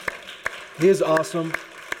He is awesome.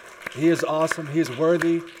 He is awesome. He is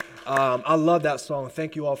worthy. I love that song.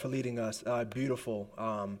 Thank you all for leading us. Beautiful.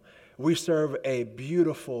 We serve a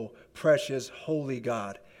beautiful, precious, holy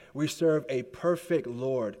God. We serve a perfect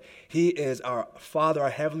Lord. He is our Father, our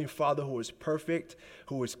Heavenly Father, who is perfect,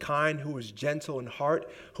 who is kind, who is gentle in heart,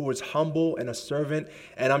 who is humble and a servant.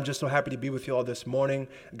 And I'm just so happy to be with you all this morning.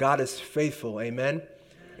 God is faithful. Amen.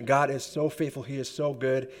 God is so faithful. He is so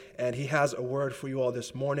good. And He has a word for you all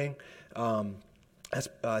this morning. As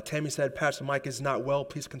Tammy said, Pastor Mike is not well.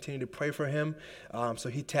 Please continue to pray for him. So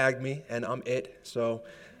he tagged me, and I'm it. So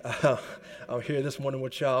I'm here this morning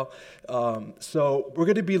with y'all. So we're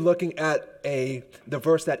going to be looking at the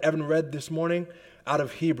verse that Evan read this morning out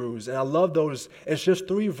of Hebrews. And I love those. It's just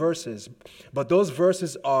 3 verses. But those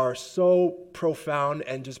verses are so profound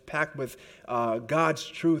and just packed with God's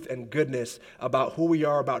truth and goodness about who we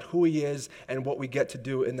are, about who He is, and what we get to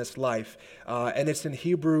do in this life. And it's in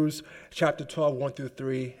Hebrews chapter 12, 1 through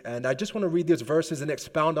 3. And I just want to read these verses and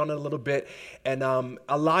expound on it a little bit and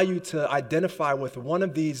allow you to identify with one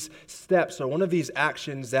of these steps or one of these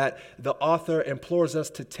actions that the author implores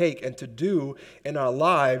us to take and to do in our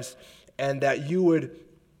lives, and that you would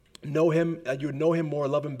know Him, more,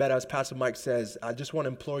 love Him better, as Pastor Mike says. I just want to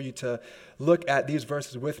implore you to look at these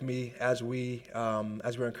verses with me as we're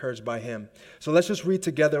encouraged by Him. So let's just read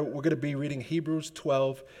together. We're going to be reading Hebrews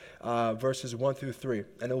 12, verses 1 through 3,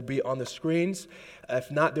 and it will be on the screens.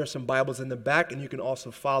 If not, there's some Bibles in the back, and you can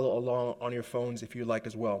also follow along on your phones if you like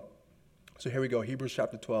as well. So here we go, Hebrews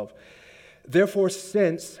chapter 12. Therefore,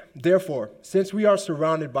 since we are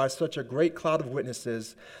surrounded by such a great cloud of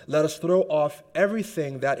witnesses, let us throw off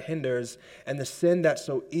everything that hinders and the sin that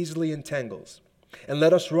so easily entangles. And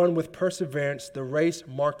let us run with perseverance the race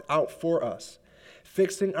marked out for us,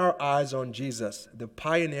 fixing our eyes on Jesus, the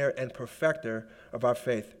pioneer and perfecter of our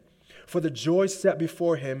faith. For the joy set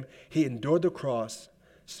before Him, He endured the cross,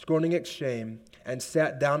 scorning its shame, and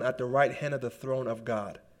sat down at the right hand of the throne of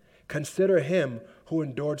God. Consider Him who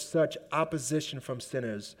endured such opposition from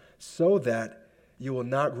sinners, so that you will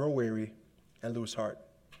not grow weary and lose heart.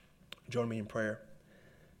 Join me in prayer.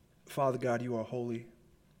 Father God, You are holy.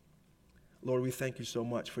 Lord, we thank You so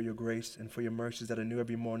much for Your grace and for Your mercies that are new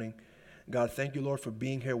every morning. God, thank You, Lord, for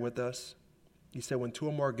being here with us. You said when 2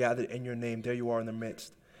 or more are gathered in Your name, there You are in the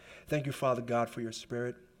midst. Thank You, Father God, for Your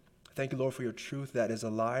Spirit. Thank You, Lord, for Your truth that is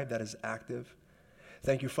alive, that is active.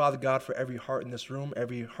 Thank You, Father God, for every heart in this room,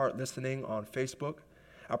 every heart listening on Facebook.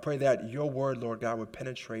 I pray that Your word, Lord God, would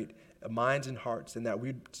penetrate minds and hearts, and that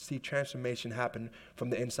we'd see transformation happen from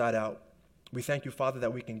the inside out. We thank You, Father,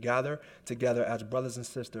 that we can gather together as brothers and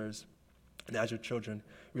sisters and as Your children.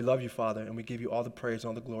 We love You, Father, and we give You all the praise and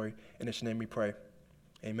all the glory. In His name we pray.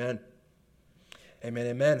 Amen. Amen,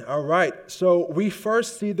 amen. All right, so we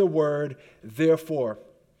first see the word therefore.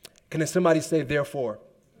 Can somebody say therefore?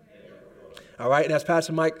 All right, and as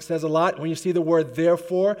Pastor Mike says a lot, when you see the word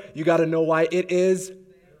therefore, you got to know why it is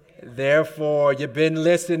therefore. You've been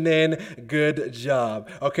listening. Good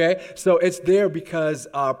job. Okay, so it's there because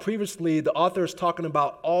previously the author is talking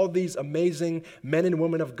about all these amazing men and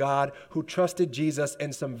women of God who trusted Jesus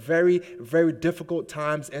in some very, very difficult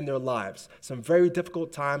times in their lives. Some very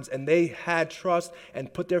difficult times, and they had trust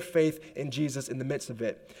and put their faith in Jesus in the midst of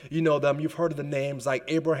it. You know them. You've heard of the names like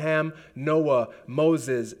Abraham, Noah,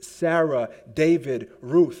 Moses, Sarah, David,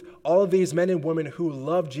 Ruth. All of these men and women who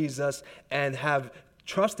love Jesus and have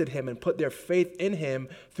trusted Him and put their faith in Him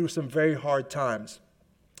through some very hard times.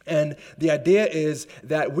 And the idea is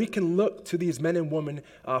that we can look to these men and women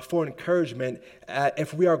for encouragement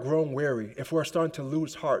if we are growing weary, if we're starting to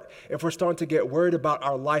lose heart, if we're starting to get worried about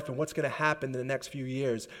our life and what's going to happen in the next few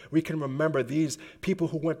years. We can remember these people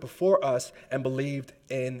who went before us and believed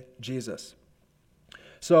in Jesus.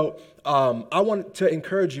 So I want to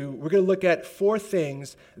encourage you. We're going to look at 4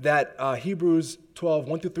 things that Hebrews 12,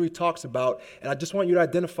 1 through 3 talks about. And I just want you to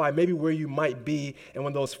identify maybe where you might be in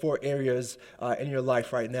one of those 4 areas in your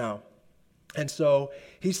life right now. And so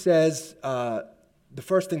he says, the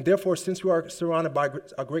first thing, therefore, since we are surrounded by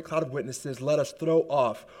a great cloud of witnesses, let us throw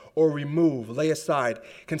off or remove, lay aside.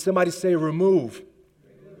 Can somebody say remove?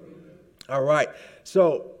 All right.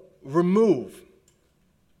 So remove.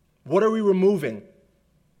 What are we removing?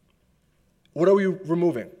 What are we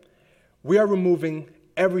removing? We are removing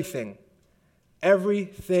everything.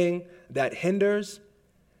 Everything that hinders,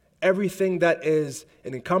 everything that is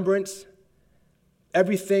an encumbrance,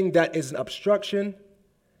 everything that is an obstruction,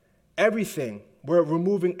 everything. We're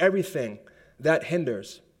removing everything that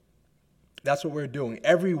hinders. That's what we're doing.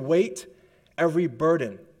 Every weight, every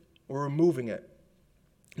burden, we're removing it.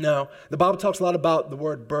 Now, the Bible talks a lot about the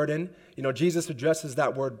word burden. You know, Jesus addresses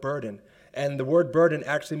that word burden. And the word burden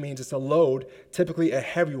actually means it's a load, typically a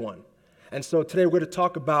heavy one. And so today we're going to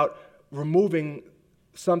talk about removing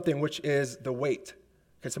something which is the weight.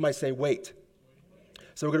 Can somebody say weight?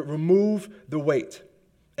 So we're going to remove the weight.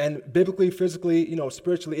 And biblically, physically,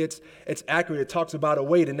 spiritually, it's accurate. It talks about a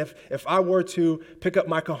weight. And if I were to pick up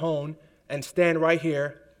my cajon and stand right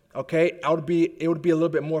here, okay, it would be a little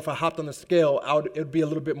bit more. If I hopped on the scale, it would be a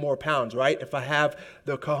little bit more pounds, right? If I have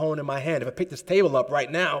the cajon in my hand. If I pick this table up right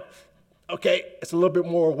now, okay, it's a little bit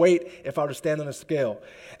more weight if I were to stand on a scale.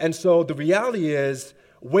 And so the reality is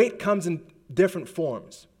weight comes in different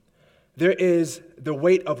forms. There is the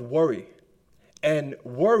weight of worry. And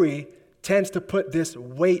worry tends to put this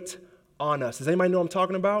weight on us. Does anybody know what I'm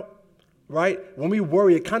talking about? Right? When we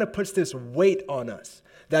worry, it kind of puts this weight on us.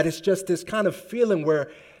 That it's just this kind of feeling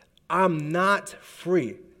where I'm not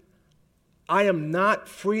free. I am not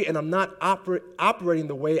free and I'm not operating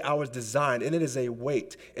the way I was designed. And it is a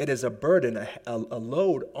weight. It is a burden, a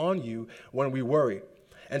load on you when we worry.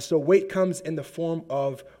 And so weight comes in the form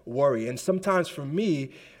of worry. And sometimes for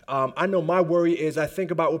me, I know my worry is I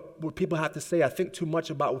think about what people have to say. I think too much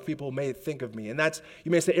about what people may think of me. And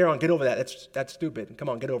you may say, Aaron, get over that. That's stupid. Come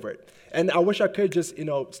on, get over it. And I wish I could just,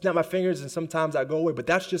 snap my fingers and sometimes I go away. But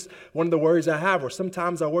that's just one of the worries I have. Or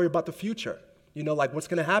sometimes I worry about the future. Like what's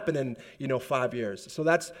going to happen in, 5 years. So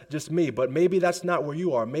that's just me. But maybe that's not where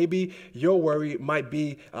you are. Maybe your worry might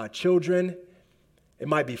be children. It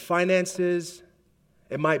might be finances.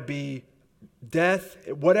 It might be death,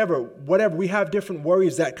 whatever. We have different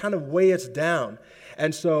worries that kind of weigh us down.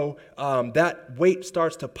 And so that weight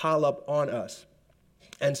starts to pile up on us.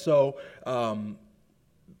 And so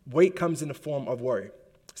weight comes in the form of worry.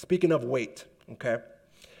 Speaking of weight, okay.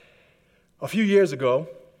 A few years ago,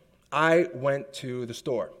 I went to the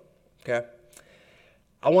store, okay.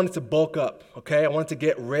 I wanted to bulk up, okay. I wanted to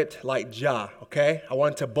get ripped like Ja, okay. I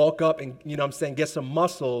wanted to bulk up and, get some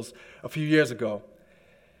muscles a few years ago.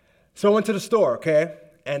 So I went to the store, okay,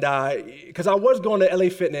 and because I was going to LA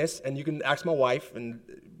Fitness, and you can ask my wife, and,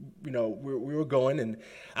 we were going, and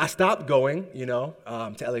I stopped going, to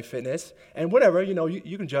LA Fitness, and whatever,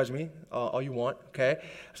 you can judge me all you want, okay,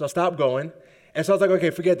 so I stopped going, and so I was like, okay,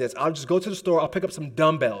 forget this, I'll just go to the store, I'll pick up some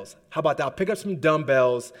dumbbells. How about that? I'll pick up some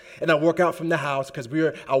dumbbells, and I'll work out from the house, because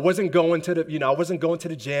I wasn't going to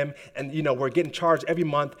the gym, and, we're getting charged every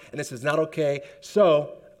month, and this is not okay,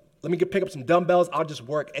 so let me pick up some dumbbells. I'll just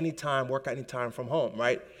work anytime from home,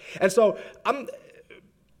 right? And so I'm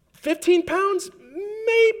 15 pounds,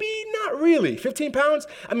 maybe not really. 15 pounds,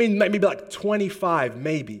 maybe like 25,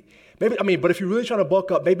 maybe. But if you're really trying to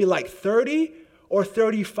bulk up, maybe like 30 or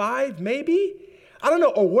 35, maybe. I don't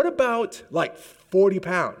know. Or what about like 40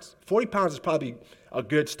 pounds? 40 pounds is probably a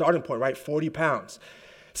good starting point, right? 40 pounds.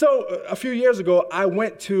 So a few years ago, I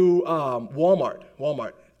went to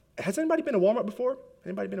Walmart. Has anybody been to Walmart before?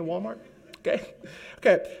 Anybody been to Walmart? Okay.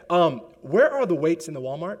 Where are the weights in the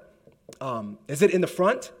Walmart? Is it in the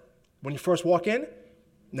front when you first walk in?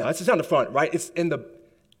 No, it's just on the front, right? It's in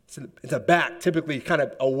the back, typically kind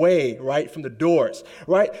of away, right, from the doors,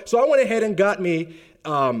 right? So I went ahead and got me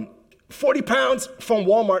 40 pounds from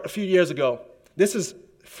Walmart a few years ago. This is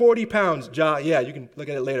 40 pounds, Ja. Yeah, you can look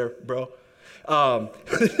at it later, bro.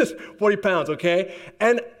 40 pounds, okay?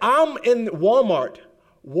 And I'm in Walmart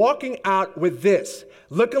walking out with this,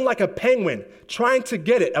 looking like a penguin, trying to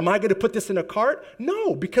get it. Am I going to put this in a cart?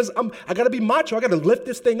 No, because I got to be macho. I got to lift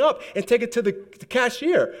this thing up and take it to the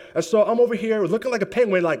cashier. And so I'm over here looking like a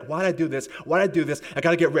penguin, like, why'd I do this? I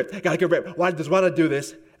got to get ripped. Why'd I do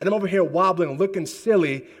this? And I'm over here wobbling, looking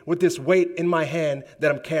silly with this weight in my hand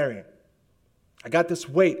that I'm carrying. I got this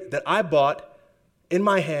weight that I bought in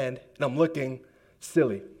my hand, and I'm looking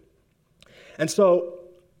silly. And so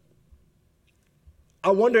I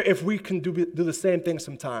wonder if we can do the same thing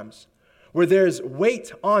sometimes, where there's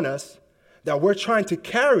weight on us that we're trying to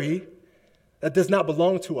carry that does not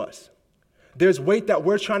belong to us. There's weight that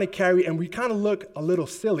we're trying to carry, and we kind of look a little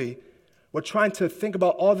silly. We're trying to think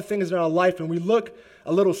about all the things in our life, and we look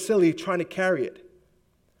a little silly trying to carry it.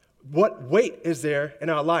 What weight is there in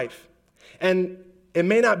our life? And it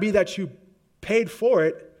may not be that you paid for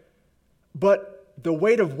it, but the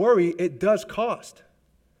weight of worry, it does cost.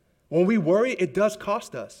 When we worry, it does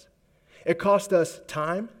cost us. It costs us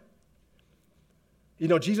time.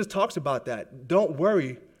 Jesus talks about that. Don't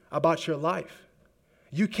worry about your life.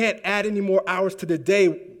 You can't add any more hours to the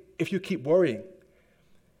day if you keep worrying.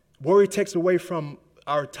 Worry takes away from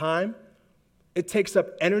our time. It takes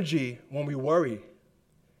up energy when we worry.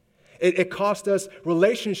 It costs us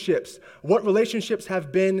relationships. What relationships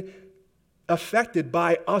have been affected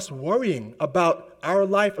by us worrying about our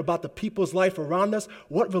life, about the people's life around us?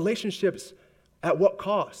 What relationships, at what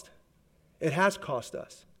cost? It has cost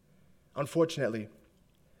us, unfortunately.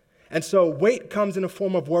 And so weight comes in the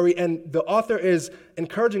form of worry, and the author is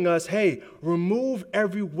encouraging us, hey, remove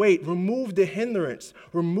every weight, remove the hindrance,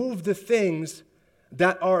 remove the things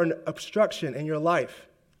that are an obstruction in your life.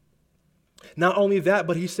 Not only that,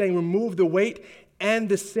 but he's saying remove the weight and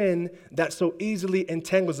the sin that so easily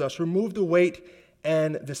entangles us. Remove the weight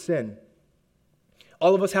and the sin.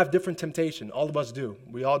 All of us have different temptation. All of us do.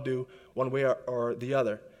 We all do, one way or the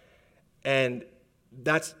other. And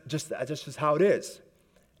that's just how it is.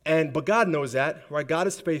 But God knows that, right? God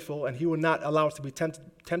is faithful, and he will not allow us to be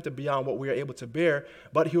tempted beyond what we are able to bear,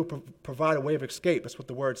 but he will provide a way of escape. That's what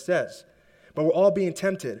the word says. But we're all being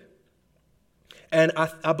tempted. And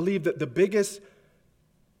I believe that the biggest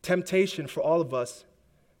temptation for all of us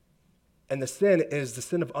and the sin is the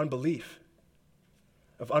sin of unbelief.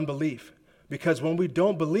 Because when we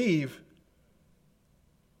don't believe,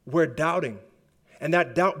 we're doubting. And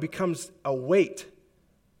that doubt becomes a weight.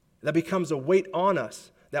 That becomes a weight on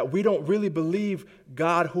us. That we don't really believe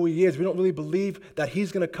God who he is. We don't really believe that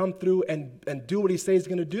he's going to come through and do what he says he's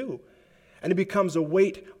going to do. And it becomes a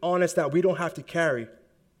weight on us that we don't have to carry.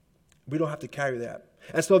 We don't have to carry that.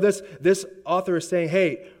 And so this author is saying,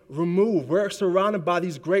 hey, remove. We're surrounded by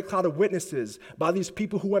these great cloud of witnesses, by these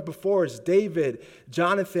people who went before us, David,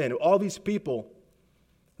 Jonathan, all these people.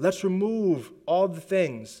 Let's remove all the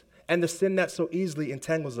things and the sin that so easily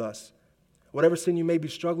entangles us. Whatever sin you may be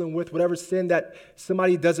struggling with, whatever sin that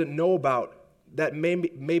somebody doesn't know about, that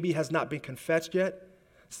maybe has not been confessed yet,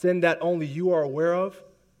 sin that only you are aware of,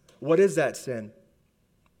 what is that sin?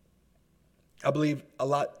 I believe a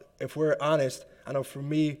lot, if we're honest, I know for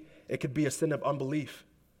me, it could be a sin of unbelief.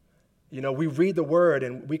 You know, we read the word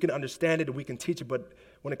and we can understand it and we can teach it, but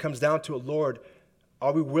when it comes down to it, Lord,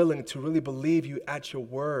 are we willing to really believe you at your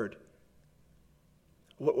word?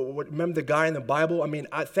 Remember the guy in the Bible? I mean,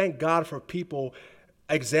 I thank God for people,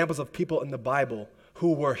 examples of people in the Bible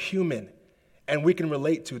who were human and we can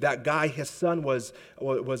relate to. That guy, his son was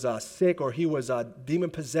sick, or he was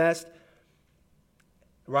demon-possessed,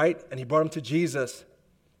 right? And he brought him to Jesus.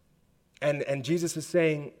 And Jesus is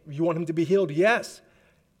saying, you want him to be healed? Yes.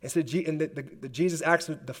 And so Jesus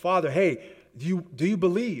asked the father, hey, do you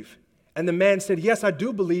believe? And the man said, yes, I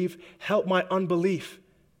do believe. Help my unbelief.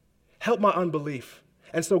 Help my unbelief.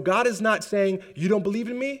 And so God is not saying, you don't believe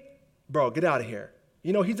in me? Bro, get out of here.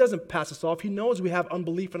 You know, he doesn't pass us off. He knows we have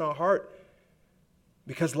unbelief in our heart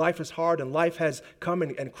because life is hard and life has come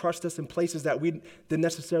and crushed us in places that we didn't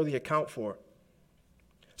necessarily account for.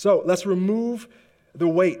 So let's remove the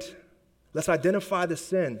weight. Let's identify the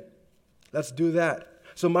sin. Let's do that.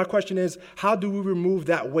 So my question is, how do we remove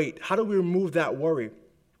that weight? How do we remove that worry?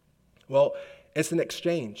 Well, it's an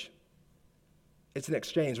exchange. It's an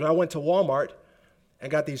exchange. When I went to Walmart and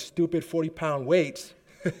got these stupid 40-pound weights,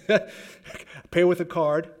 pay with a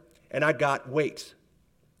card, and I got weights.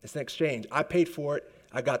 It's an exchange. I paid for it.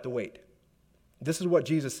 I got the weight. This is what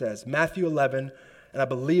Jesus says. Matthew 11, and I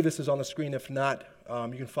believe this is on the screen. If not,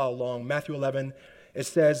 you can follow along. Matthew 11, it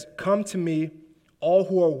says, come to me, all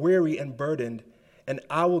who are weary and burdened, and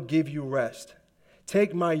I will give you rest.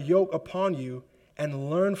 Take my yoke upon you and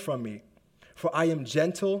learn from me, for I am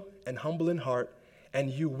gentle and humble in heart, and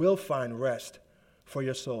you will find rest for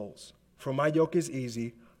your souls. For my yoke is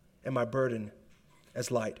easy and my burden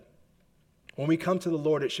is light. When we come to the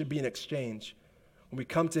Lord, it should be an exchange. When we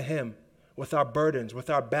come to him with our burdens, with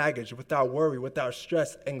our baggage, with our worry, with our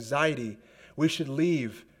stress, anxiety, we should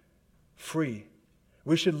leave free.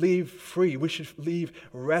 We should leave free. We should leave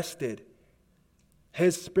rested.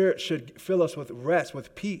 His Spirit should fill us with rest,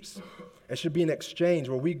 with peace. It should be an exchange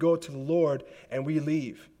where we go to the Lord and we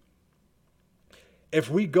leave. If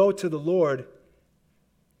we go to the Lord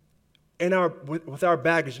with our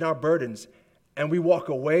baggage and our burdens, and we walk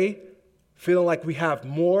away feeling like we have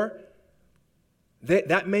more,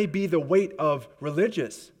 that may be the weight of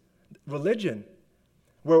religion,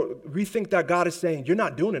 where we think that God is saying, you're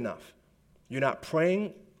not doing enough. You're not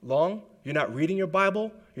praying long. You're not reading your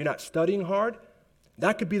Bible. You're not studying hard.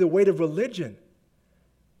 That could be the weight of religion.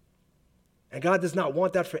 And God does not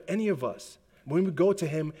want that for any of us. When we go to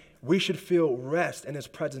him, we should feel rest in his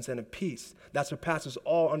presence and a peace that surpasses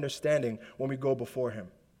all understanding when we go before him.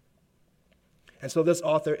 And so this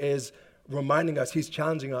author is reminding us, he's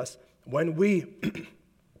challenging us, when we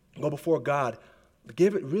go before God,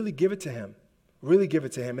 really give it to him. Really give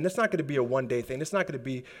it to him. And it's not going to be a one-day thing. It's not going to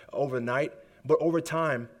be overnight. But over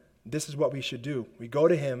time, this is what we should do. We go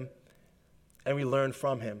to him and we learn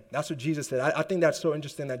from him. That's what Jesus said. I think that's so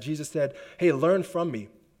interesting that Jesus said, hey, learn from me.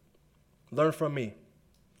 Learn from me.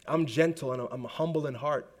 I'm gentle and I'm humble in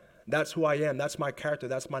heart. That's who I am. That's my character.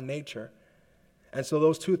 That's my nature. And so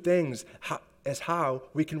those two things is how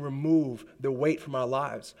we can remove the weight from our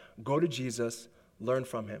lives. Go to Jesus, learn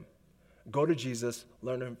from him. Go to Jesus,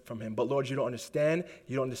 learn from him. But Lord, you don't understand.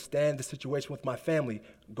 You don't understand the situation with my family.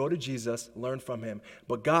 Go to Jesus, learn from him.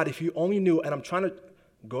 But God, if you only knew, and I'm trying to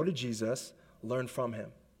go to Jesus, learn from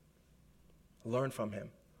him. Learn from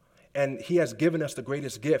him. And he has given us the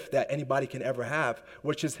greatest gift that anybody can ever have,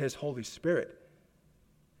 which is his Holy Spirit.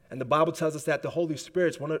 And the Bible tells us that the Holy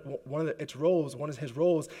Spirit, one of his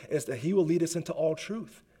roles is that he will lead us into all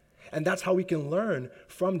truth. And that's how we can learn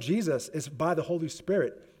from Jesus, is by the Holy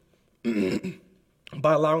Spirit,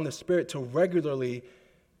 by allowing the Spirit to regularly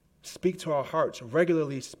speak to our hearts,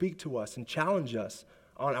 regularly speak to us and challenge us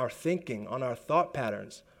on our thinking, on our thought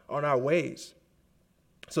patterns, on our ways.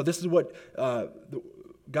 So this is what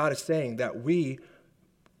God is saying, that we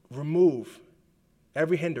remove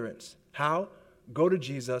every hindrance. How? Go to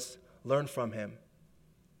Jesus, learn from him.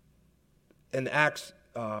 In Acts,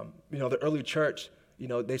 the early church,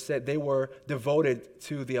 they said they were devoted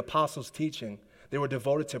to the apostles' teaching. They were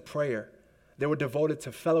devoted to prayer. They were devoted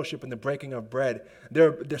to fellowship and the breaking of bread.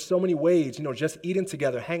 There's so many ways, just eating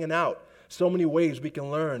together, hanging out, so many ways we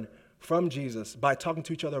can learn from Jesus by talking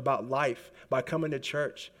to each other about life, by coming to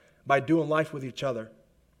church, by doing life with each other.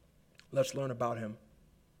 Let's learn about him,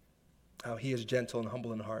 how he is gentle and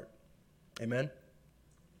humble in heart. Amen?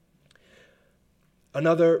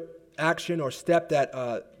 Another action or step that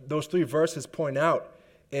those three verses point out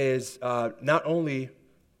is not only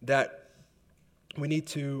that we need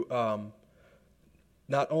to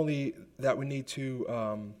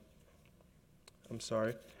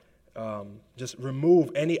just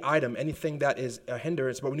remove any item, anything that is a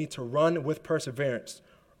hindrance, but we need to run with perseverance.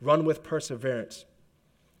 Run with perseverance.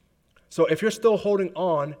 So if you're still holding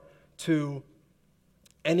on to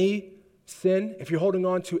any sin, if you're holding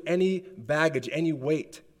on to any baggage, any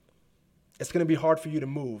weight, it's going to be hard for you to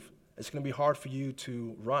move. It's going to be hard for you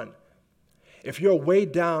to run. If you're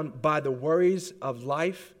weighed down by the worries of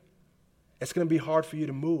life, it's going to be hard for you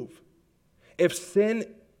to move. If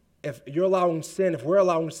we're allowing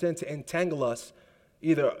sin to entangle us,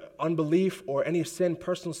 either unbelief or any sin,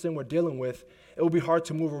 personal sin we're dealing with, it will be hard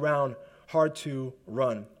to move around, hard to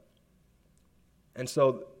run. And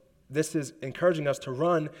so this is encouraging us to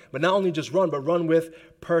run, but not only just run, but run with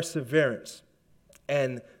perseverance.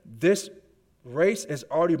 And this race is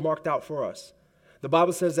already marked out for us. The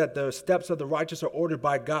Bible says that the steps of the righteous are ordered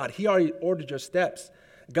by God. He already ordered your steps.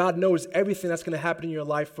 God knows everything that's going to happen in your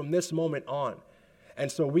life from this moment on.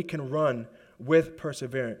 And so we can run with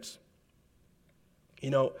perseverance.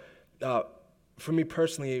 For me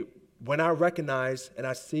personally, when I recognize and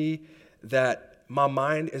I see that my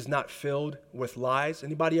mind is not filled with lies.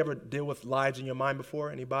 Anybody ever deal with lies in your mind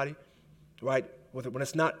before? Anybody? Right? When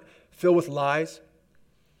it's not filled with lies,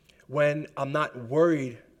 when I'm not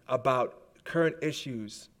worried about current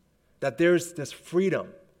issues, that there's this freedom.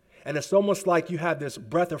 And it's almost like you have this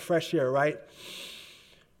breath of fresh air, right?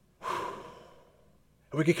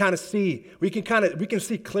 We can see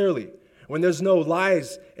clearly when there's no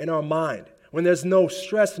lies in our mind, when there's no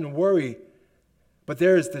stress and worry, but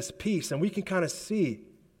there is this peace, and we can kind of see.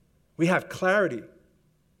 We have clarity.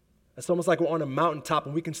 It's almost like we're on a mountaintop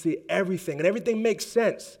and we can see everything, and everything makes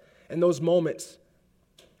sense in those moments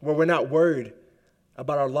where we're not worried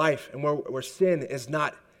about our life and where sin is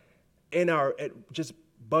not just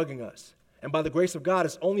bugging us. And by the grace of God,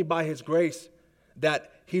 it's only by his grace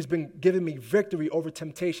that he's been giving me victory over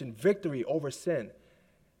temptation, victory over sin.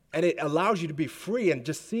 And it allows you to be free and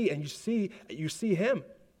just see, and you see him.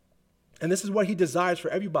 And this is what he desires for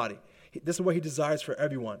everybody. This is what he desires for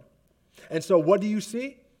everyone. And so what do you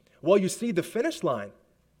see? Well, you see the finish line.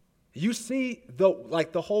 You see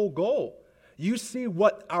the whole goal. You see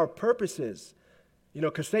what our purpose is.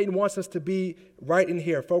 Because Satan wants us to be right in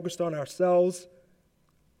here, focused on ourselves.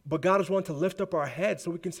 But God is wanting to lift up our heads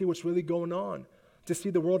so we can see what's really going on, to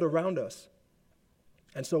see the world around us.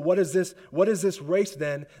 And so what is this race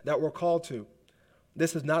then that we're called to?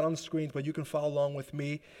 This is not on the screens, but you can follow along with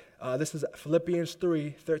me. This is Philippians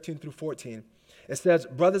 3:13 through 14. It says,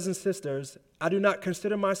 "Brothers and sisters, I do not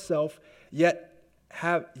consider myself yet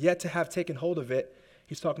to have taken hold of it."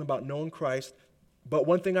 He's talking about knowing Christ. "But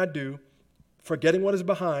one thing I do, forgetting what is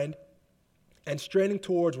behind and straining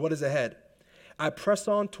towards what is ahead, I press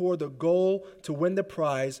on toward the goal to win the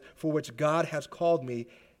prize for which God has called me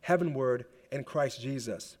heavenward in Christ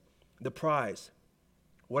Jesus." The prize.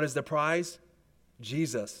 What is the prize?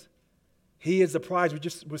 Jesus. He is the prize. We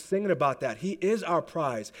just were singing about that. He is our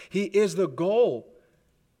prize. He is the goal.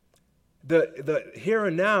 The here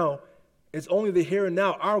and now is only the here and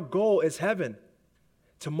now. Our goal is heaven.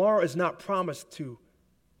 Tomorrow is not promised to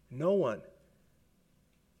no one.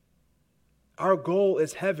 Our goal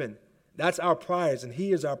is heaven. That's our prize, and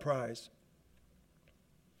he is our prize.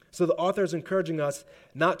 So the author is encouraging us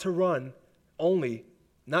not to run only,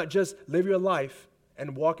 not just live your life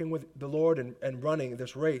and walking with the Lord and running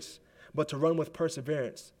this race, but to run with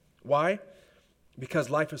perseverance. Why? Because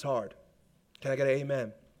life is hard. Can I get an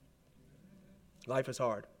amen? Life is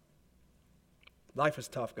hard. Life is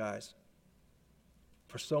tough, guys.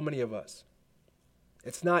 For so many of us.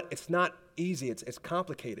 It's not easy. It's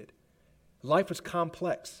complicated. Life is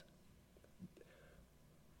complex.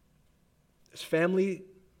 There's family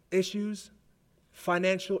issues,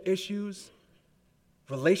 financial issues,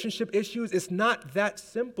 relationship issues. It's not that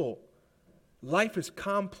simple. Life is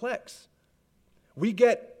complex. We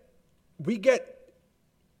get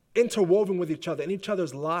interwoven with each other in each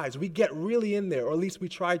other's lives. We get really in there, or at least we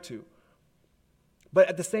try to. But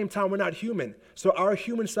at the same time, we're not human. So our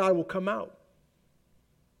human side will come out.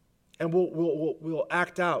 And we'll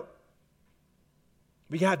act out.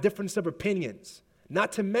 We have differences of opinions.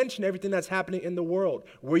 Not to mention everything that's happening in the world,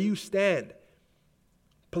 where you stand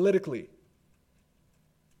politically.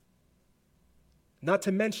 Not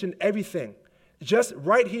to mention everything. Just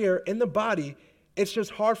right here in the body, it's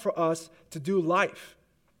just hard for us to do life.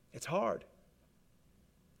 It's hard.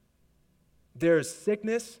 There's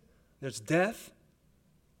sickness, there's death,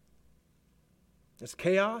 there's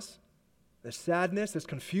chaos, there's sadness, there's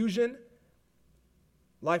confusion.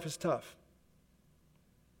 Life is tough.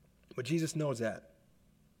 But Jesus knows that.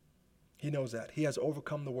 He knows that. He has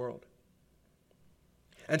overcome the world.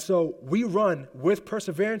 And so we run with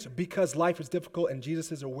perseverance because life is difficult, and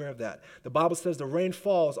Jesus is aware of that. The Bible says the rain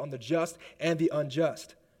falls on the just and the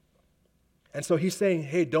unjust. And so he's saying,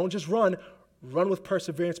 hey, don't just run with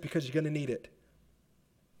perseverance because you're going to need it.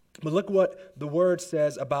 But look what the word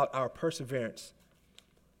says about our perseverance.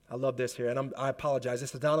 I love this here, and I apologize.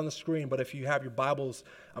 This is not on the screen, but if you have your Bibles,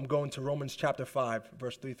 I'm going to Romans chapter 5,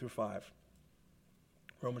 verse 3 through 5.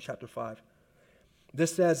 Romans chapter 5.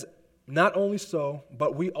 This says, not only so,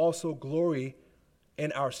 but we also glory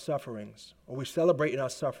in our sufferings, or we celebrate in our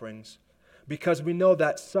sufferings, because we know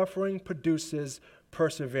that suffering produces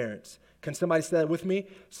perseverance. Can somebody say that with me?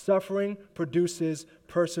 Suffering produces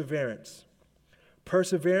perseverance.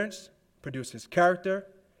 Perseverance produces character,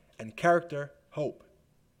 and character, hope.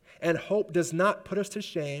 And hope does not put us to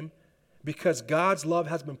shame, because God's love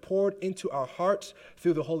has been poured into our hearts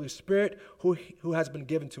through the Holy Spirit who has been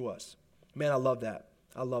given to us. Man, I love that.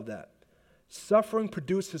 I love that. Suffering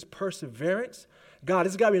produces perseverance. God,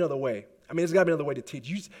 there's got to be another way. I mean, there's got to be another way to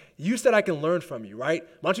teach. You said I can learn from you, right?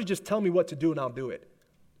 Why don't you just tell me what to do and I'll do it?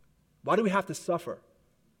 Why do we have to suffer?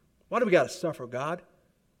 Why do we got to suffer, God?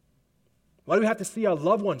 Why do we have to see our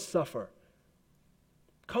loved ones suffer?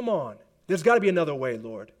 Come on. There's got to be another way,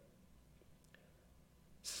 Lord.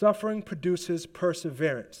 Suffering produces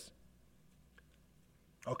perseverance.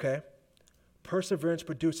 Okay? Perseverance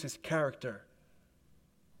produces character.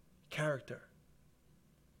 Character.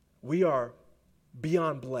 We are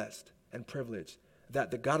beyond blessed and privileged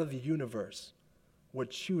that the God of the universe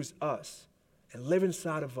would choose us and live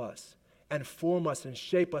inside of us and form us and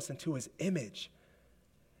shape us into his image.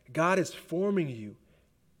 God is forming you,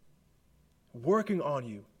 working on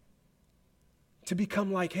you to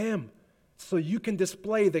become like him, so you can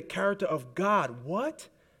display the character of God. What?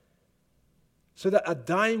 So that a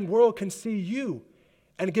dying world can see you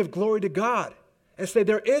and give glory to God and say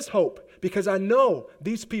there is hope, because I know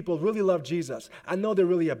these people really love Jesus. I know they're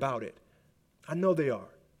really about it. I know they are.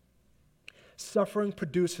 Suffering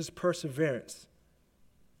produces perseverance.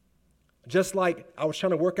 Just like I was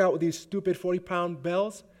trying to work out with these stupid 40-pound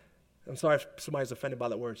bells. I'm sorry if somebody's offended by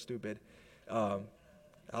that word, stupid.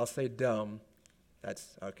 I'll say dumb.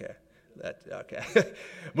 That's okay. Okay.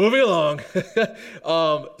 Moving along.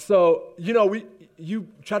 So, you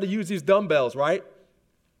try to use these dumbbells, right?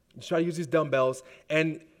 You try to use these dumbbells,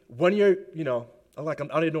 and when you're, I don't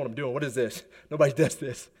even know what I'm doing. What is this? Nobody does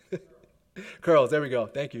this. Curls. There we go.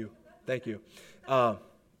 Thank you. My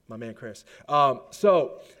man, Chris.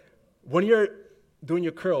 So, when you're doing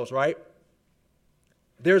your curls, right?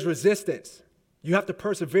 There's resistance. You have to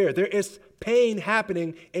persevere. There is pain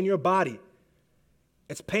happening in your body.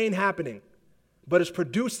 It's pain happening, but it's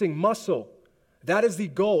producing muscle. That is the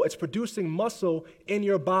goal. It's producing muscle in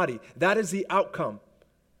your body. That is the outcome.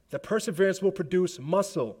 The perseverance will produce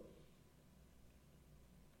muscle.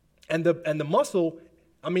 And the muscle,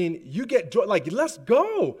 you get joy. Like, let's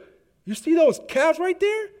go. You see those calves right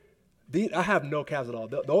there? I have no calves at all.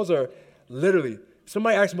 Those are literally,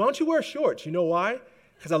 somebody asked me, why don't you wear shorts? You know why?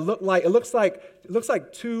 Because it looks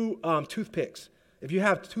like two toothpicks. If you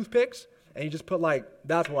have toothpicks, And you just put like,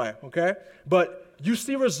 that's why, okay? But you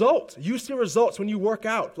see results. You see results when you work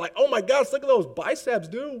out. Like, oh my gosh, look at those biceps,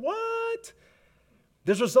 dude. What?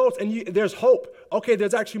 There's results and there's hope. Okay,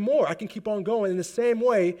 there's actually more. I can keep on going. In the same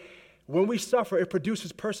way, when we suffer, it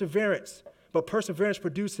produces perseverance. But perseverance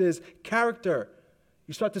produces character.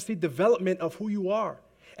 You start to see development of who you are.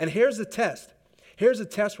 And here's the test. Here's a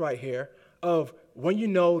test right here of when you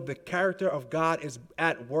know the character of God is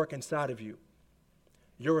at work inside of you.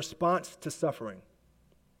 Your response to suffering,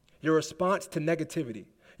 your response to negativity,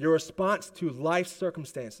 your response to life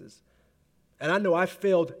circumstances. And I know I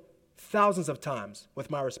failed thousands of times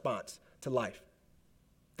with my response to life.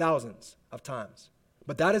 Thousands of times.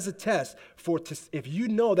 But that is a test if you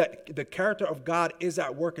know that the character of God is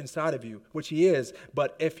at work inside of you, which he is,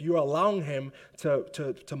 but if you're allowing him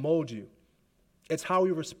to mold you, it's how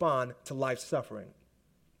we respond to life's suffering.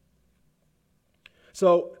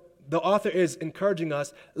 So the author is encouraging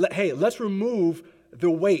us, hey, let's remove the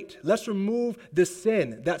weight. Let's remove the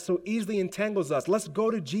sin that so easily entangles us. Let's go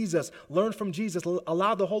to Jesus, learn from Jesus,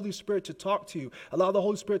 allow the Holy Spirit to talk to you, allow the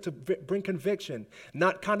Holy Spirit to bring conviction,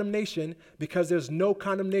 not condemnation, because there's no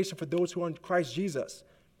condemnation for those who are in Christ Jesus.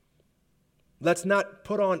 Let's not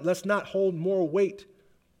hold more weight.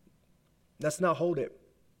 Let's not hold it.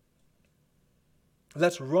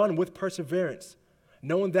 Let's run with perseverance,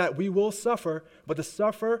 knowing that we will suffer, but the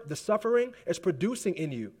suffering is producing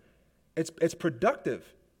in you. It's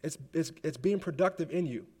productive. It's being productive in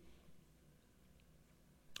you.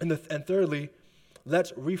 And thirdly,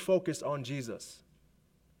 let's refocus on Jesus.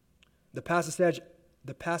 The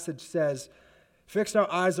passage says, fix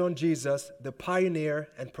our eyes on Jesus, the pioneer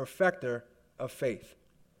and perfecter of faith,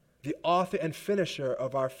 the author and finisher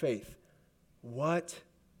of our faith. What?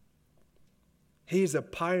 He's the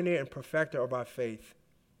pioneer and perfecter of our faith.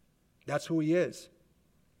 That's who he is.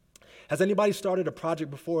 Has anybody started a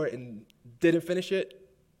project before and didn't finish it?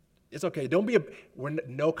 It's okay.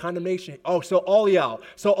 No condemnation. Oh, so all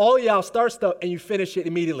y'all start stuff and you finish it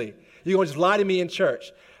immediately. You're going to just lie to me in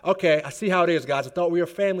church. Okay, I see how it is, guys. I thought we were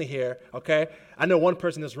family here, okay? I know one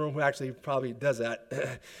person in this room who actually probably does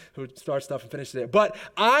that, who starts stuff and finishes it. But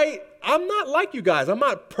I'm not like you guys. I'm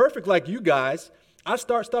not perfect like you guys. I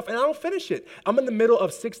start stuff and I don't finish it. I'm in the middle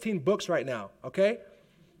of 16 books right now, okay?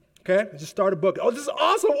 Okay, I just started a book. Oh, this is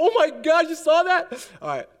awesome. Oh my gosh, you saw that? All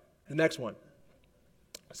right, the next one.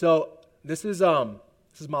 So this is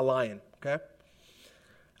my lion, okay?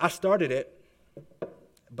 I started it,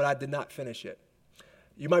 but I did not finish it.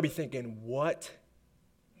 You might be thinking, what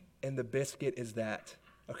in the biscuit is that?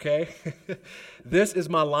 Okay? This is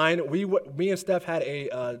my lion. Me and Steph had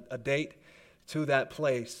a date to that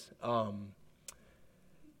place.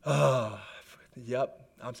 Yep.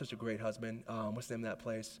 I'm such a great husband. What's the name of that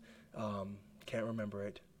place? Can't remember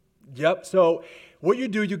it. Yep. So what you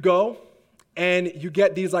do, you go and you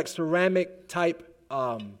get these like ceramic type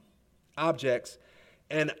objects.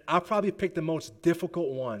 And I probably picked the most difficult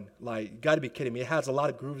one. Like, you got to be kidding me. It has a lot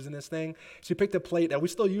of grooves in this thing. So you picked a plate, and we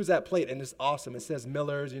still use that plate, and it's awesome. It says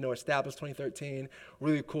Miller's, established 2013.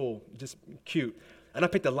 Really cool. Just cute. And I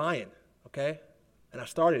picked a lion, okay? And I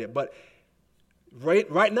started it. But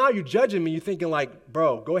right now, you're judging me. You're thinking like,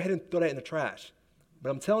 bro, go ahead and throw that in the trash. But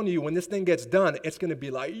I'm telling you, when this thing gets done, it's going to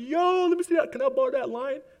be like, yo, let me see that. Can I borrow that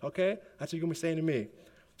lion? Okay? That's what you're going to be saying to me.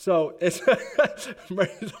 So it's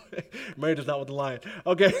Mary does not want the lion.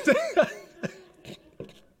 Okay.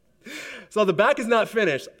 So the back is not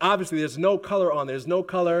finished. Obviously, there's no color on there. There's no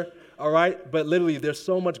color, all right? But literally, there's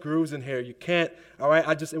so much grooves in here. You can't, all right?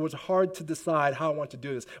 It was hard to decide how I want to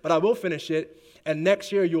do this. But I will finish it. And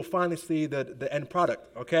next year, you'll finally see the end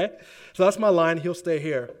product, okay? So that's my line. He'll stay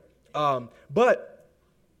here. But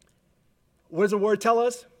what does the word tell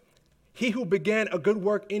us? He who began a good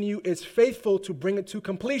work in you is faithful to bring it to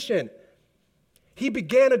completion. He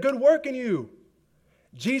began a good work in you.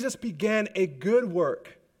 Jesus began a good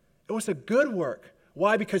work. It was a good work.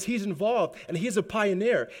 Why? Because he's involved and he's a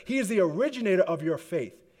pioneer. He is the originator of your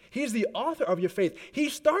faith. He's the author of your faith. He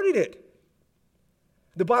started it.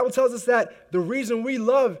 The Bible tells us that the reason we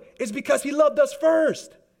love is because he loved us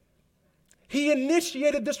first. He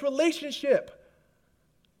initiated this relationship.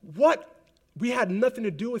 We had nothing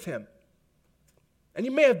to do with him. And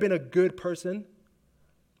you may have been a good person,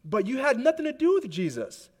 but you had nothing to do with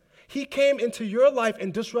Jesus. He came into your life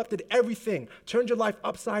and disrupted everything, turned your life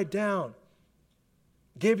upside down,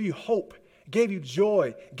 gave you hope, gave you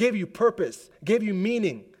joy, gave you purpose, gave you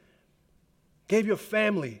meaning, gave you a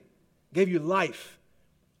family, gave you life.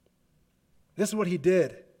 This is what he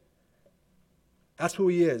did. That's who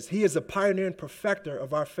he is. He is the pioneer and perfecter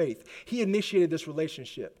of our faith. He initiated this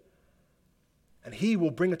relationship. And he will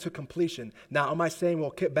bring it to completion. Now, am I saying we'll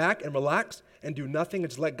kick back and relax and do nothing and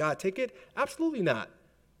just let God take it? Absolutely not.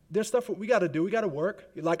 There's stuff we got to do. We got to work.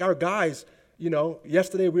 Like our guys,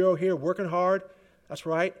 yesterday we were here working hard. That's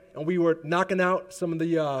right. And we were knocking out some of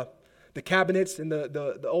the cabinets in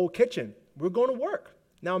the old kitchen. We're going to work.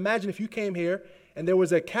 Now imagine if you came here and there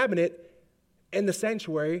was a cabinet in the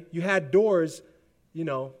sanctuary. You had doors,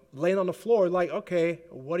 laying on the floor. Like, okay,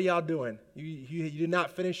 what are y'all doing? You did not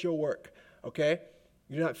finish your work. Okay?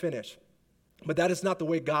 You're not finished. But that is not the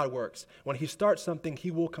way God works. When he starts something, he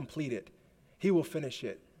will complete it. He will finish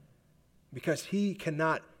it. Because he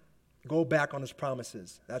cannot go back on his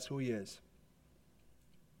promises. That's who he is.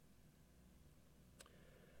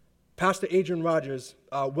 Pastor Adrian Rogers,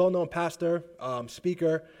 well-known pastor,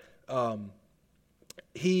 speaker,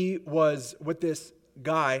 he was with this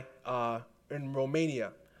guy in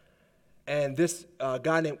Romania. And this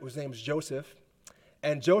guy his name was Joseph.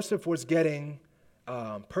 And Joseph was getting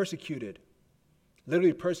persecuted,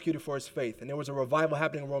 literally persecuted for his faith. And there was a revival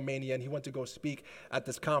happening in Romania, and he went to go speak at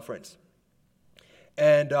this conference.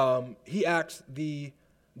 And he asked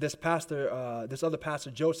this other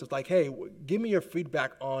pastor, Joseph, like, hey, give me your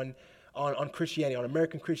feedback on Christianity, on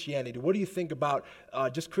American Christianity. What do you think about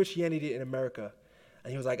just Christianity in America? And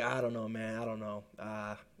he was like, I don't know, man. I don't know.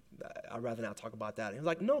 I'd rather not talk about that. And he was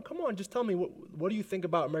like, no, come on, just tell me, what do you think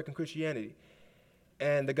about American Christianity?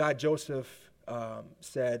 And the guy, Joseph,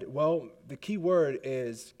 said, well, the key word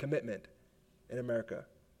is commitment in America.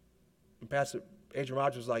 And Pastor Adrian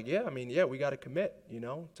Rogers was like, yeah, we got to commit,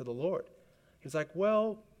 to the Lord. He's like,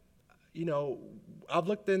 well, I've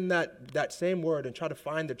looked in that same word and tried to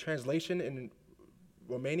find the translation in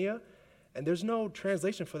Romania, and there's no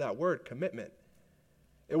translation for that word, commitment.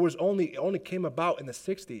 It only came about in the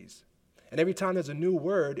 60s. And every time there's a new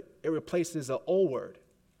word, it replaces an old word.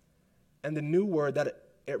 And the new word that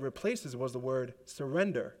it replaces was the word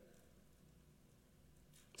surrender.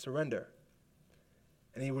 Surrender.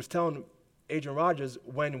 And he was telling Adrian Rogers,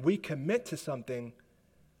 when we commit to something,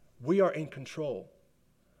 we are in control.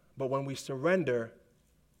 But when we surrender,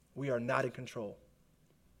 we are not in control.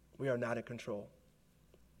 We are not in control.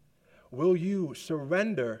 Will you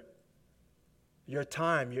surrender your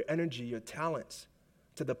time, your energy, your talents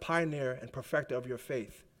to the pioneer and perfecter of your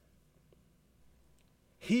faith?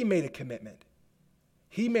 He made a commitment.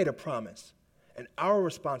 He made a promise. And our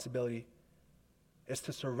responsibility is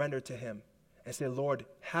to surrender to him and say, Lord,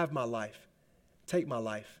 have my life. Take my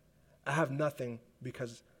life. I have nothing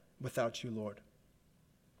without you, Lord.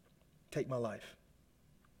 Take my life.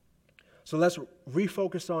 So let's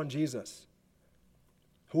refocus on Jesus.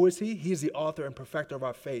 Who is he? He is the author and perfecter of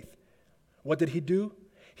our faith. What did he do?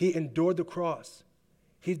 He endured the cross.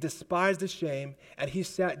 He despised the shame, and he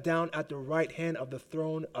sat down at the right hand of the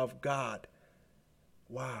throne of God.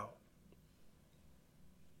 Wow.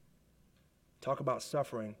 Talk about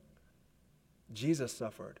suffering. Jesus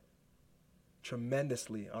suffered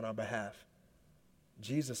tremendously on our behalf.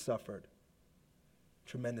 Jesus suffered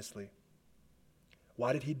tremendously.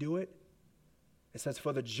 Why did he do it? It says,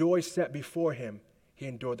 for the joy set before him, he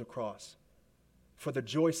endured the cross. For the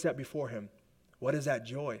joy set before him. What is that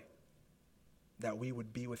joy? That we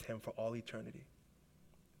would be with him for all eternity.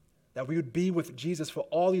 That we would be with Jesus for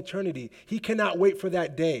all eternity. He cannot wait for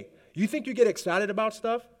that day. You think you get excited about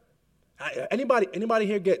stuff? Anybody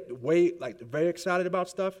here get very excited about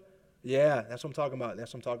stuff? Yeah, that's what I'm talking about.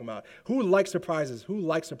 That's what I'm talking about. Who likes surprises? Who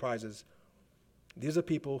likes surprises? These are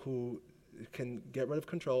people who can get rid of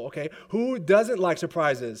control. Okay. Who doesn't like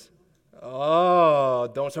surprises? Oh,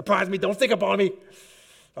 don't surprise me. Don't think upon me.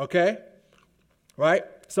 Okay. Right?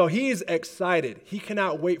 So he's excited. He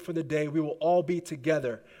cannot wait for the day we will all be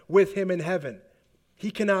together with him in heaven. He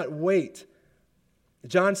cannot wait.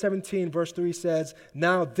 John 17, verse 3 says,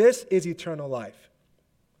 now this is eternal life.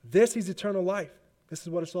 This is eternal life. This is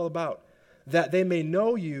what it's all about. That they may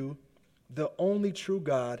know you, the only true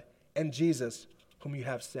God, and Jesus, whom you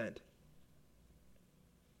have sent.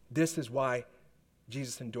 This is why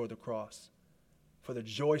Jesus endured the cross. For the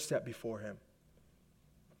joy set before him.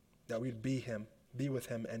 That we'd be with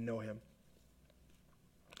him, and know him.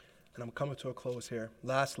 And I'm coming to a close here.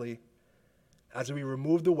 Lastly, as we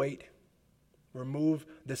remove the weight, remove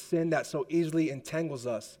the sin that so easily entangles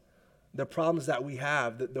us, the problems that we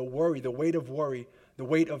have, the worry, the weight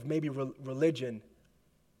of maybe religion,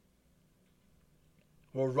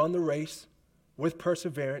 we'll run the race with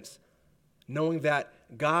perseverance, knowing that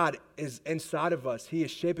God is inside of us. He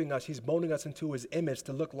is shaping us. He's molding us into his image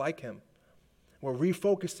to look like him. We're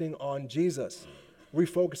refocusing on Jesus.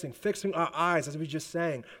 Refocusing, fixing our eyes, as we just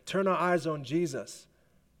sang. Turn our eyes on Jesus.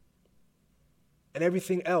 And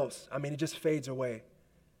everything else, it just fades away.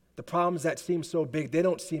 The problems that seem so big, they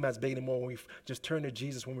don't seem as big anymore when we just turn to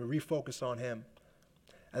Jesus, when we refocus on him.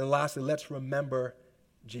 And lastly, let's remember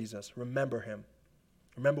Jesus. Remember him.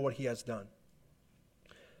 Remember what he has done.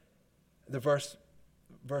 The verse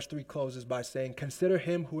 3 closes by saying, "Consider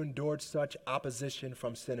him who endured such opposition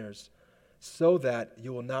from sinners, so that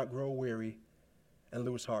you will not grow weary and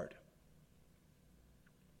lose heart."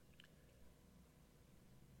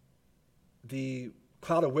 The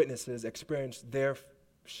cloud of witnesses experienced their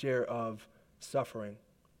share of suffering.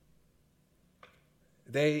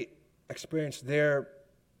 They experienced their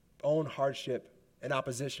own hardship and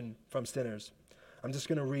opposition from sinners. I'm just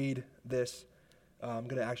going to read this. I'm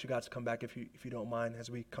going to ask you guys to come back if you don't mind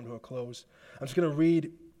as we come to a close. I'm just going to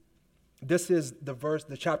read. This is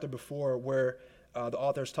the chapter before where the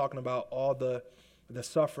author is talking about all the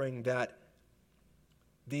suffering that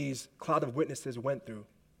these cloud of witnesses went through.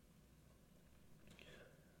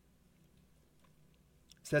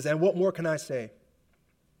 It says, "And what more can I say?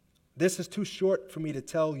 This is too short for me to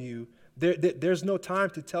tell you. There's no time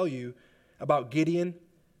to tell you about Gideon,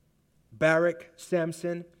 Barak,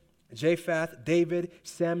 Samson, Jephthah, David,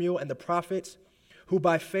 Samuel, and the prophets, who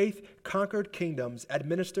by faith conquered kingdoms,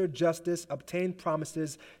 administered justice, obtained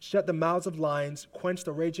promises, shut the mouths of lions, quenched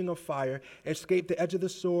the raging of fire, escaped the edge of the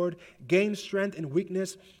sword, gained strength in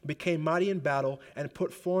weakness, became mighty in battle, and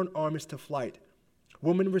put foreign armies to flight.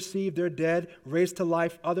 Women received their dead, raised to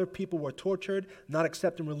life. Other people were tortured, not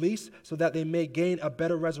accepting release, so that they may gain a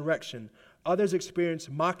better resurrection. Others experienced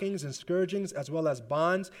mockings and scourgings, as well as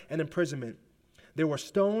bonds and imprisonment. They were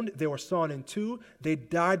stoned, they were sawn in two, they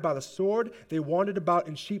died by the sword, they wandered about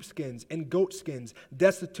in sheepskins, in goatskins,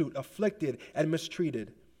 destitute, afflicted, and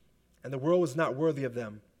mistreated. And the world was not worthy of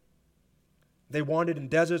them. They wandered in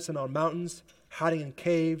deserts and on mountains, hiding in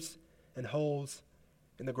caves and holes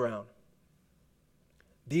in the ground."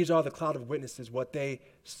 These are the cloud of witnesses, what they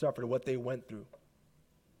suffered, what they went through.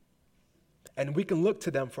 And we can look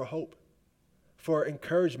to them for hope, for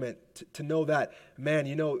encouragement, to know that, man,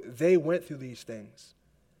 they went through these things.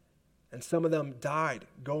 And some of them died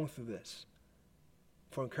going through this,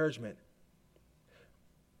 for encouragement.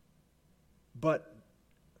 But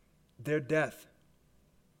their death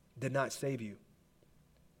did not save you.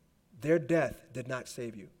 Their death did not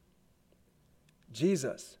save you.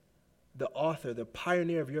 Jesus, the author, the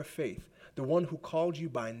pioneer of your faith, the one who called you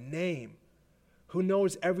by name, who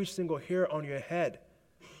knows every single hair on your head,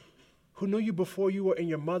 who knew you before you were in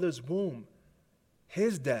your mother's womb,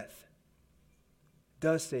 his death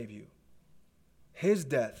does save you. His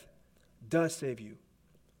death does save you.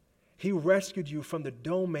 He rescued you from the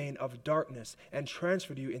domain of darkness and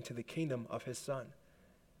transferred you into the kingdom of his Son.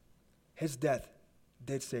 His death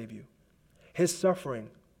did save you. His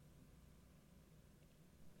suffering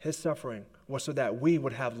was so that we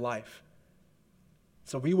would have life.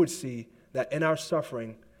 So we would see that in our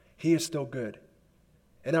suffering, he is still good.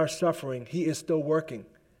 In our suffering, he is still working.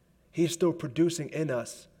 He is still producing in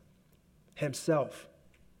us himself.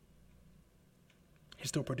 He's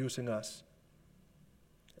still producing us.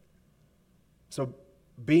 So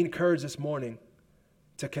be encouraged this morning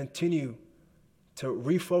to continue to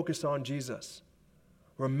refocus on Jesus.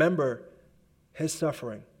 Remember his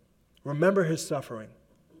suffering. Remember his suffering.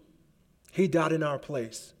 He died in our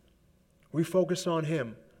place. Refocus on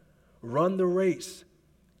him. Run the race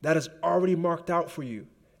that is already marked out for you.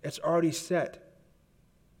 It's already set.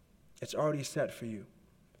 It's already set for you.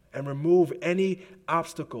 And remove any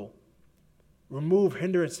obstacle. Remove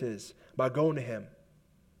hindrances by going to him.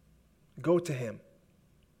 Go to him.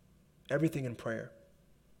 Everything in prayer.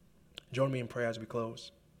 Join me in prayer as we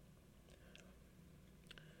close.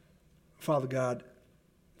 Father God,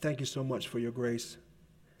 thank you so much for your grace.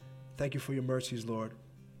 Thank you for your mercies, Lord.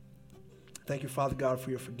 Thank you, Father God, for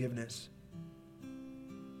your forgiveness.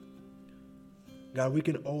 God, we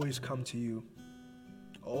can always come to you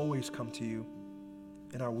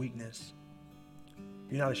in our weakness.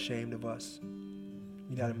 You're not ashamed of us.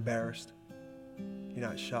 You're not embarrassed. You're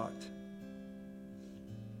not shocked.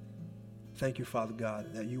 Thank you, Father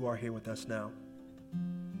God, that you are here with us now.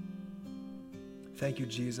 Thank you,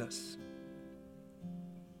 Jesus,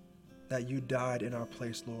 that you died in our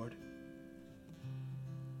place, Lord.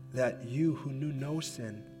 That you who knew no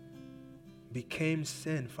sin became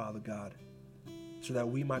sin, Father God, so that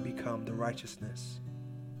we might become the righteousness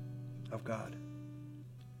of God.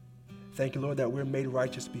 Thank you, Lord, that we're made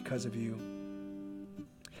righteous because of you.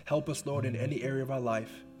 Help us, Lord, in any area of our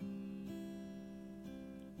life.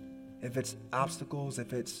 If it's obstacles,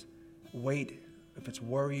 if it's weight, if it's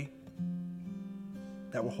worry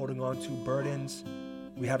that we're holding on to, burdens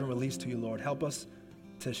we haven't released to you, Lord, help us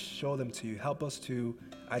to show them to you. Help us to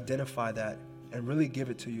identify that and really give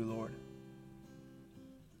it to you, Lord.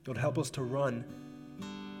 Lord, help us to run,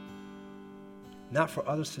 not for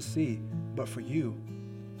others to see, but for you,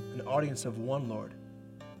 an audience of one, Lord.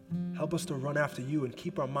 Help us to run after you and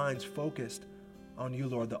keep our minds focused on you,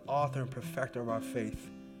 Lord, the author and perfecter of our faith.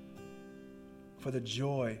 For the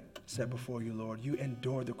joy set before you, Lord, you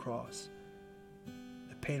endured the cross,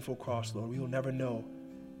 the painful cross, Lord. We will never know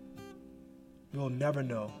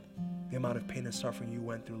the amount of pain and suffering you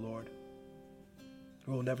went through, Lord.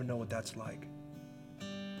 We will never know what that's like.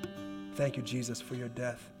 Thank you, Jesus, for your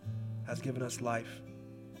death has given us life.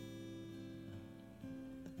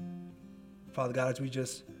 Father God, as we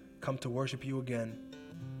just come to worship you again,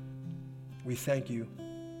 we thank you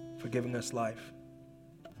for giving us life.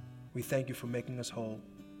 We thank you for making us whole.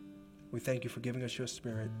 We thank you for giving us your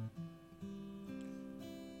Spirit.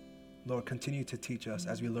 Lord, continue to teach us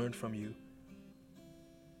as we learn from you.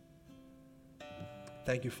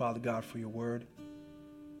 Thank you, Father God, for your word.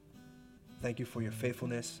 Thank you for your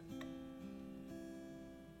faithfulness.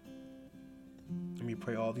 And we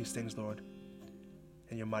pray all these things, Lord,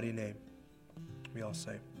 in your mighty name. We all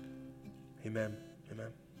say, amen,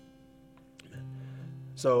 amen, amen.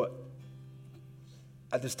 So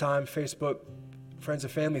at this time, Facebook, friends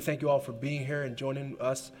and family, thank you all for being here and joining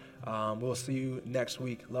us. We'll see you next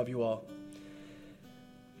week. Love you all.